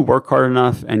 if you work hard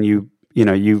enough and you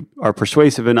are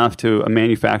persuasive enough to a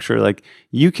manufacturer, like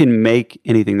you can make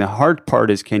anything. The hard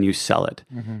part is, can you sell it?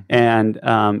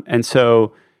 And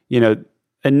so,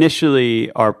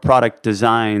 initially our product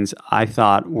designs I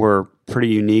thought were pretty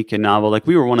unique and novel. Like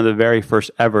we were one of the very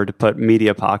first ever to put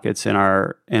media pockets in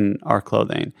our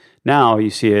clothing. Now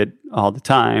you see it all the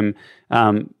time.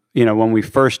 When we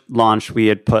first launched, we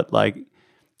had put the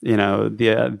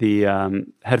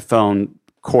headphone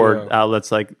cord outlets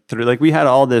through. We had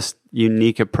all this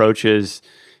unique approaches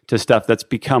to stuff that's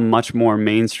become much more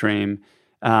mainstream.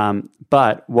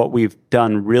 But what we've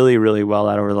done really, really well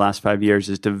at over the last 5 years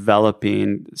is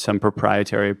developing some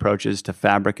proprietary approaches to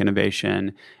fabric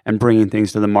innovation and bringing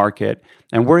things to the market.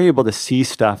 And we're able to see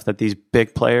stuff that these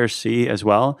big players see as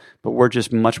well, but we're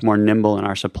just much more nimble in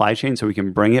our supply chain so we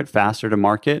can bring it faster to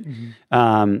market.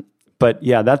 But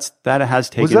yeah, that has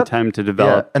taken time to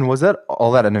develop. Yeah. And was that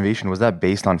all that innovation, was that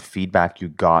based on feedback you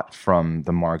got from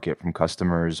the market, from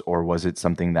customers, or was it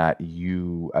something that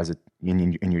you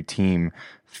in your team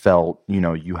felt,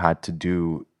 you had to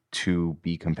do to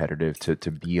be competitive,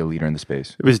 to be a leader in the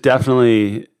space? It was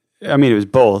definitely, it was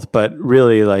both, but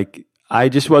really I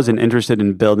just wasn't interested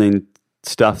in building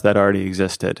stuff that already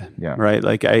existed. Yeah. Right.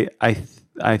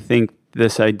 I think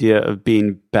this idea of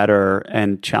being better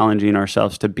and challenging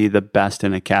ourselves to be the best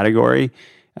in a category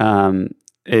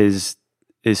is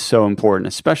so important,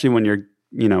 especially when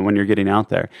you're getting out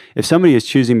there. If somebody is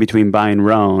choosing between buying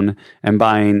Rhone and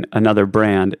buying another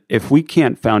brand, if we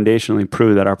can't foundationally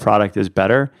prove that our product is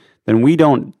better, then we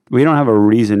don't have a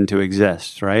reason to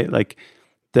exist, right?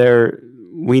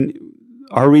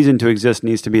 our reason to exist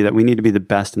needs to be that we need to be the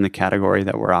best in the category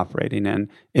that we're operating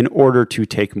in order to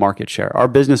take market share. Our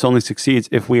business only succeeds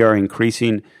if we are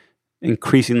increasingly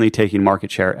taking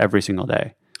market share every single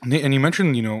day. And you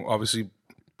mentioned, obviously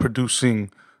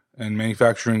producing and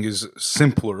manufacturing is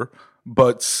simpler,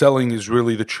 but selling is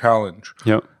really the challenge.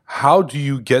 Yep. How do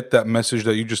you get that message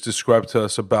that you just described to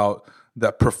us about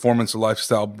that performance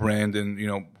lifestyle brand and,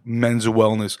 men's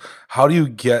wellness? How do you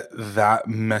get that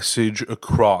message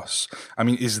across? I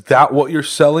mean, is that what you're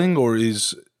selling, or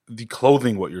is the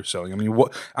clothing what you're selling? I mean,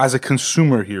 what, as a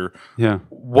consumer here,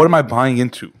 what am I buying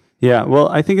into? Yeah, well,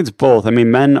 I think it's both. I mean,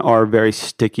 men are very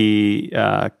sticky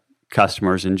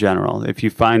customers in general. If you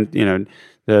find,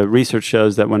 the research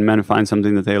shows that when men find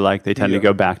something that they like, they tend to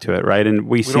go back to it, right? And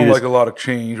we see don't this, like a lot of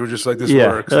change. We're just like, this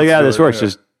works. Like, this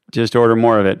works. Just order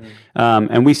more of it.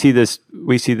 And we see this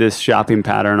shopping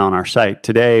pattern on our site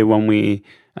today. When we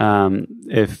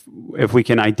if we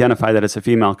can identify that it's a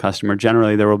female customer,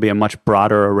 generally there will be a much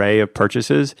broader array of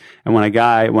purchases. And when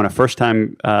a first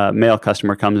time male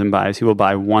customer comes and buys, he will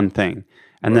buy one thing.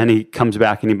 And then he comes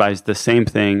back and he buys the same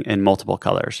thing in multiple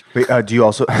colors. Wait, do you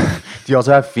also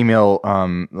have female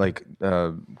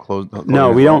clothes?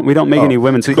 No, we don't make any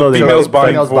women's clothing. Females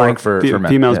buying for men.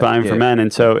 Females buying for men,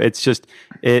 and so it's just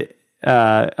it.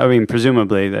 I mean,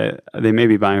 presumably they may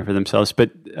be buying for themselves, but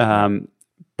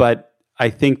I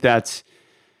think I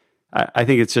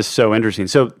think it's just so interesting.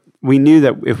 So we knew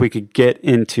that if we could get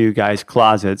into guys'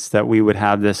 closets, that we would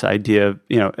have this idea of,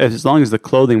 as long as the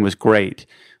clothing was great,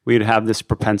 we'd have this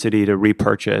propensity to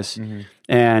repurchase.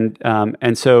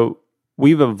 And so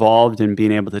we've evolved in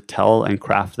being able to tell and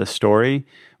craft the story.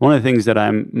 One of the things that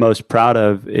I'm most proud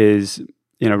of is,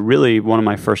 really one of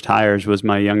my first hires was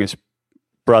my youngest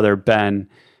brother, Ben,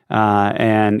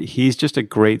 and he's just a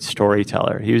great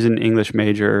storyteller. He was an English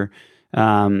major,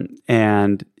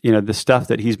 and the stuff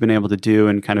that he's been able to do,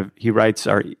 and he writes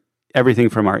everything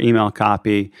from our email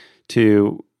copy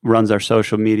to runs our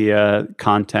social media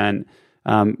content.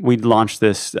 We launched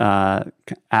this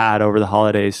ad over the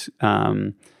holidays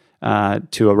to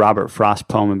a Robert Frost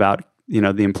poem about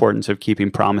the importance of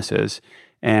keeping promises,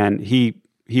 and he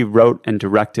wrote and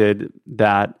directed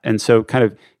that, and so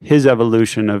his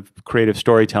evolution of creative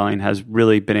storytelling has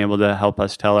really been able to help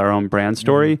us tell our own brand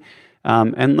story,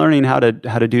 and learning how to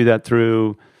do that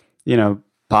through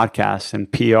podcasts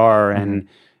and PR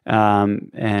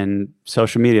and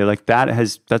social media. Like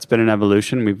that's been an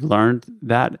evolution. We've learned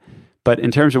that. But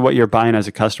in terms of what you're buying as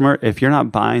a customer, if you're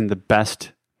not buying the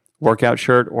best workout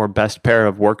shirt or best pair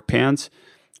of work pants,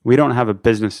 we don't have a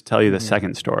business to tell you the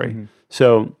second story.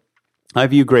 So I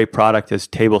view great product as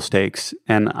table stakes,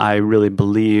 and I really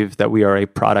believe that we are a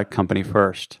product company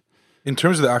first. In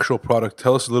terms of the actual product,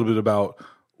 tell us a little bit about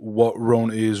what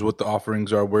Rhone is, what the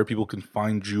offerings are, where people can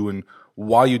find you, and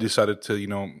why you decided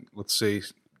to, let's say,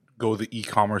 go the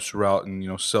e-commerce route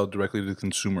and sell directly to the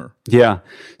consumer. Yeah.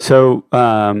 So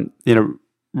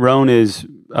Rhone is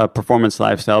a performance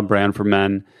lifestyle brand for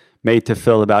men, made to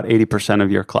fill about 80%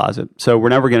 of your closet. So we're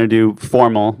never going to do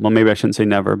formal. Well, maybe I shouldn't say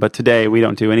never, but today we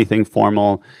don't do anything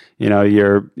formal.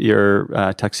 Your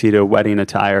tuxedo wedding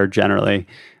attire generally.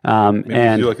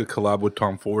 Maybe do like a collab with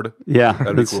Tom Ford. Yeah,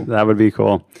 that'd be cool. That would be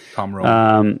cool. Tom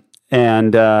Rhone.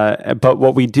 But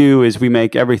what we do is we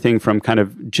make everything from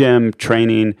gym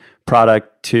training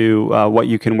product to what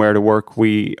you can wear to work.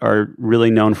 We are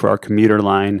really known for our commuter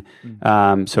line.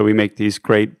 So we make these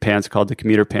great pants called the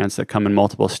commuter pants that come in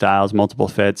multiple styles, multiple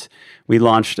fits. We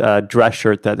launched a dress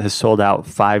shirt that has sold out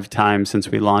 5 times since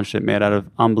we launched it, made out of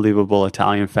unbelievable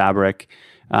Italian fabric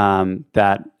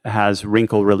that has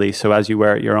wrinkle release. So as you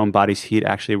wear it, your own body's heat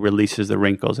actually releases the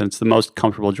wrinkles. And it's the most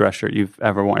comfortable dress shirt you've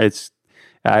ever worn. It's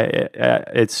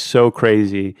so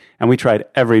crazy, and we tried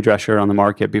every dress shirt on the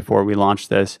market before we launched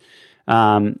this.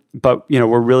 But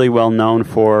we're really well known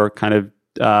for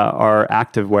our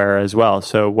activewear as well.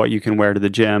 So what you can wear to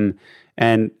the gym,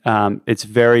 and it's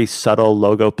very subtle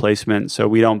logo placement. So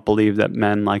we don't believe that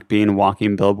men like being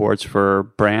walking billboards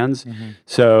for brands.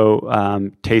 So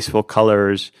tasteful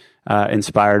colors,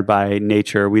 inspired by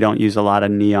nature. We don't use a lot of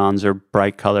neons or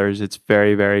bright colors. It's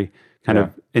very, very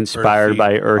inspired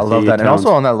by earthy. I love that. tones. And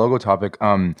also on that logo topic,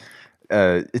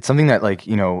 it's something that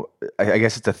I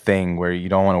guess it's a thing where you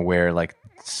don't want to wear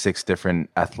 6 different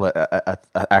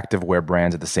activewear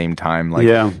brands at the same time.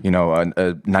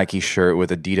 A Nike shirt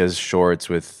with Adidas shorts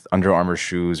with Under Armour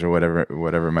shoes or whatever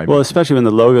it might be. Well, especially when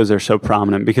the logos are so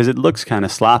prominent, because it looks kind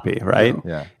of sloppy, right?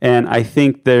 Yeah. And I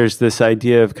think there's this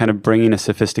idea of bringing a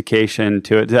sophistication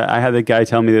to it. I had the guy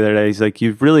tell me the other day, he's like,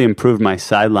 "You've really improved my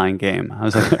sideline game." I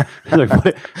was like,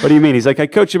 what do you mean? He's like, "I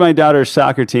coach my daughter's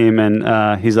soccer team,"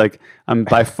 and he's like, I'm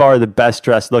by far the best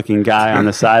dressed looking guy on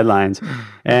the sidelines.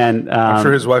 And I'm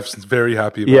sure his wife's very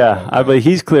happy about yeah, that. I believe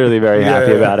he's clearly very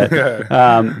happy about it.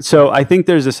 Yeah. So I think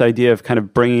there's this idea of kind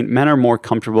of men are more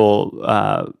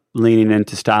comfortable leaning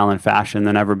into style and fashion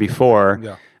than ever before.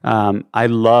 Yeah. I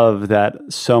love that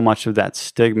so much of that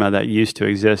stigma that used to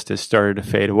exist has started to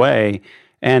fade away,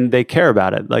 and they care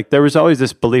about it. Like there was always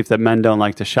this belief that men don't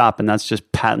like to shop, and that's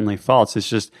just patently false. It's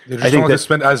just They just don't like to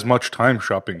spend as much time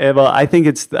shopping. well, I think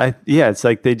it's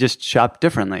like they just shop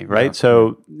differently, right? Yeah.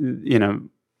 So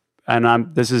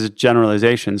and this is a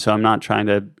generalization, so I'm not trying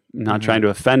to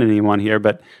offend anyone here,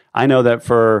 but I know that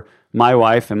for my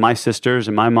wife and my sisters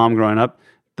and my mom growing up,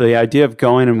 the idea of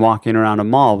going and walking around a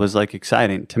mall was like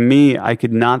exciting. To me, I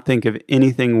could not think of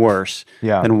anything worse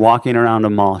than walking around a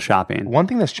mall shopping. One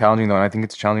thing that's challenging though, and I think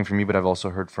it's challenging for me, but I've also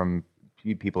heard from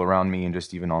people around me and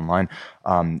just even online,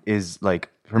 is like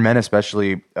for men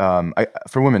especially,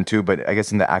 for women too, but I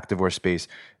guess in the activewear space,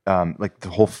 like the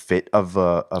whole fit of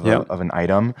an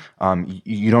item,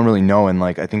 you don't really know. And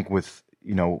like I think with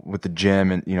the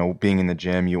gym and being in the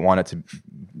gym, you want it to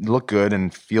look good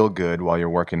and feel good while you're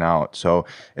working out. So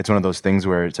it's one of those things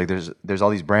where it's like there's all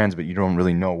these brands, but you don't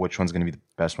really know which one's going to be the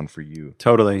best one for you.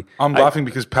 Totally. I'm laughing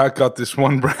because Pat got this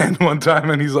one brand one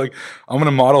time, and he's like, "I'm going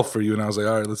to model for you," and I was like,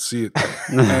 "All right, let's see it."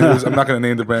 And I'm not going to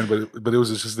name the brand, but it was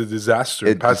just a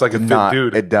disaster. Pat's like a fit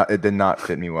dude. It did not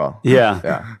fit me well.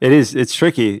 Yeah. It is. It's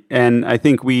tricky, and I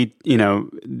think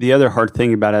the other hard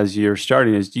thing about as you're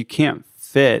starting is you can't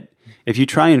fit. If you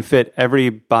try and fit every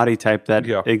body type that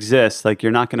exists, like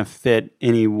you're not going to fit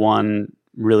any one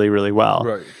really, really well.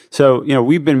 Right. So,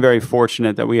 we've been very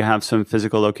fortunate that we have some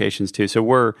physical locations too. So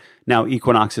we're now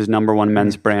Equinox's number one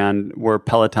men's brand. We're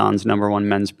Peloton's number one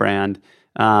men's brand.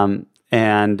 And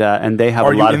they have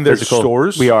a lot of physical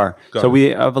stores. We are. Got so it. we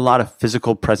have a lot of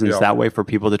physical presence that way for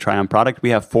people to try on product.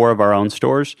 We have 4 of our own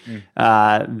stores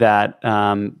that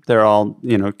they're all,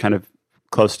 kind of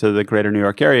close to the greater New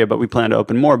York area, but we plan to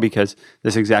open more because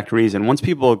this exact reason. Once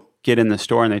people get in the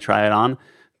store and they try it on,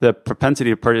 the propensity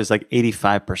to purchase is like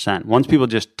 85%. Once people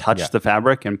just touch the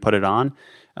fabric and put it on.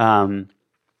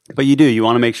 But you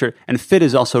want to make sure, and fit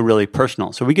is also really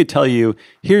personal. So we could tell you,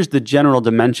 here's the general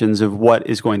dimensions of what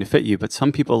is going to fit you, but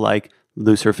some people like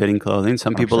looser fitting clothing.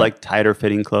 Some people like tighter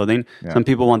fitting clothing. Yeah. Some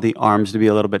people want the arms to be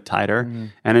a little bit tighter. Mm-hmm.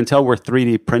 And until we're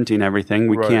 3D printing everything,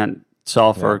 we can't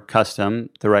solve for custom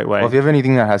the right way. Well, if you have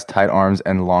anything that has tight arms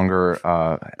and longer,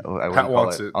 Pat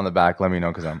wants it on the back, let me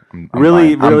know because I'm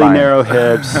really narrow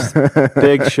hips,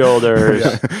 big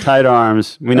shoulders, tight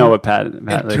arms. We know what Pat in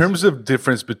likes. terms of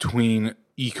difference between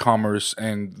e-commerce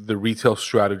and the retail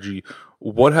strategy,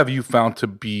 what have you found to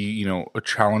be, a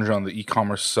challenge on the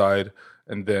e-commerce side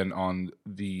and then on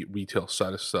the retail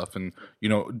side of stuff? And,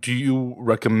 do you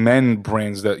recommend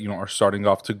brands that, are starting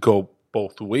off to go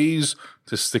both ways,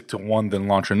 to stick to one then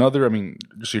launch another? I mean,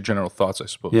 just your general thoughts, I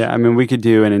suppose. Yeah, I mean, we could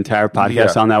do an entire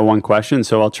podcast on that one question,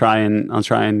 so I'll try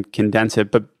and condense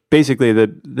it. But basically,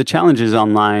 the challenges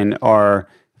online are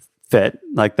fit.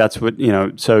 Like that's what,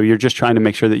 so you're just trying to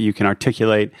make sure that you can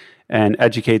articulate and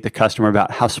educate the customer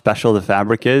about how special the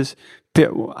fabric is.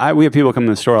 We have people come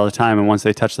to the store all the time, and once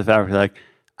they touch the fabric, they're like,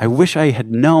 I wish I had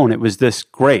known it was this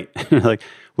great. Like,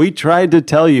 we tried to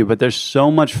tell you, but there's so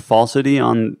much falsity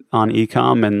on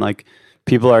e-com, and like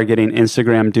people are getting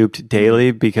Instagram duped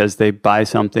daily because they buy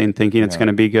something thinking it's going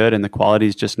to be good and the quality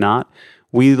is just not.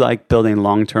 We like building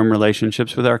long-term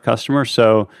relationships with our customers.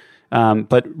 So,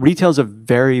 but retail is a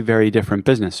very, very different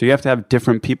business. So you have to have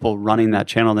different people running that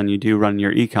channel than you do running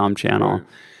your e-com channel. Right.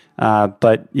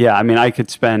 But yeah, I mean, I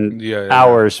could spend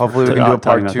hours. Hopefully, we can do a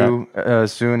part 2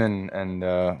 soon, and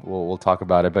we'll talk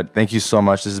about it. But thank you so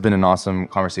much. This has been an awesome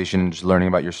conversation. Just learning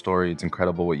about your story. It's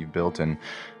incredible what you've built, and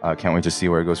can't wait to see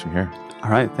where it goes from here.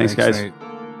 All right, thanks guys. Nate.